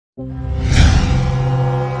PAK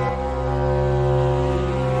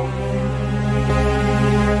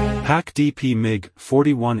DP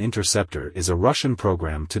MiG-41 Interceptor is a Russian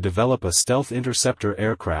program to develop a stealth interceptor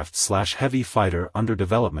aircraft/heavy fighter under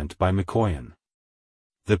development by Mikoyan.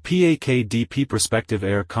 The PAK DP-Prospective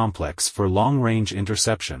Air Complex for long-range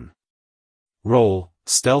interception. Role: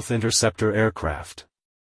 stealth interceptor aircraft.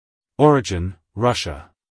 Origin: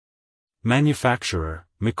 Russia. Manufacturer: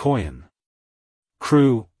 Mikoyan.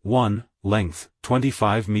 Crew: 1, length: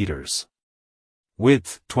 25 meters.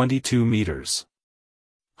 Width: 22 meters.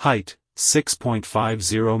 Height: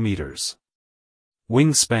 6.50 meters.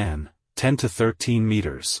 Wingspan: 10 to 13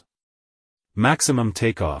 meters. Maximum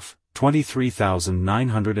takeoff: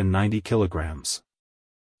 23,990 kilograms.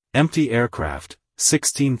 Empty aircraft: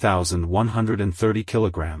 16,130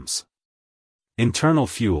 kilograms. Internal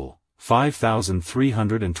fuel: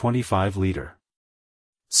 5,325 liter.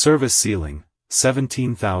 Service ceiling: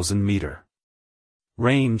 17,000 meter.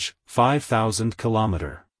 Range: 5,000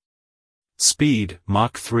 kilometer. Speed: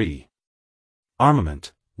 Mach 3.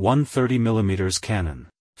 Armament: 130 mm cannon.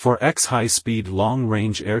 For X high-speed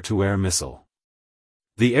long-range air-to-air missile.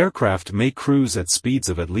 The aircraft may cruise at speeds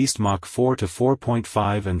of at least Mach 4 to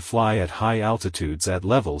 4.5 and fly at high altitudes at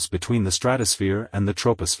levels between the stratosphere and the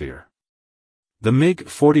troposphere. The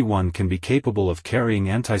MiG-41 can be capable of carrying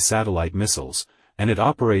anti-satellite missiles, and it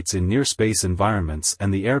operates in near-space environments,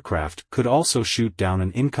 and the aircraft could also shoot down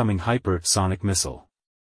an incoming hypersonic missile.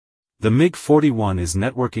 The MiG-41 is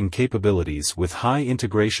networking capabilities with high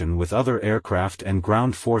integration with other aircraft and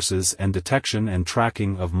ground forces and detection and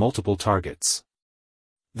tracking of multiple targets.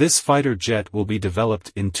 This fighter jet will be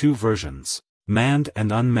developed in two versions, manned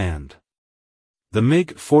and unmanned. The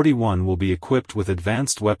MiG-41 will be equipped with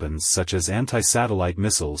advanced weapons such as anti-satellite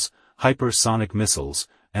missiles, hypersonic missiles,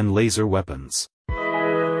 and laser weapons.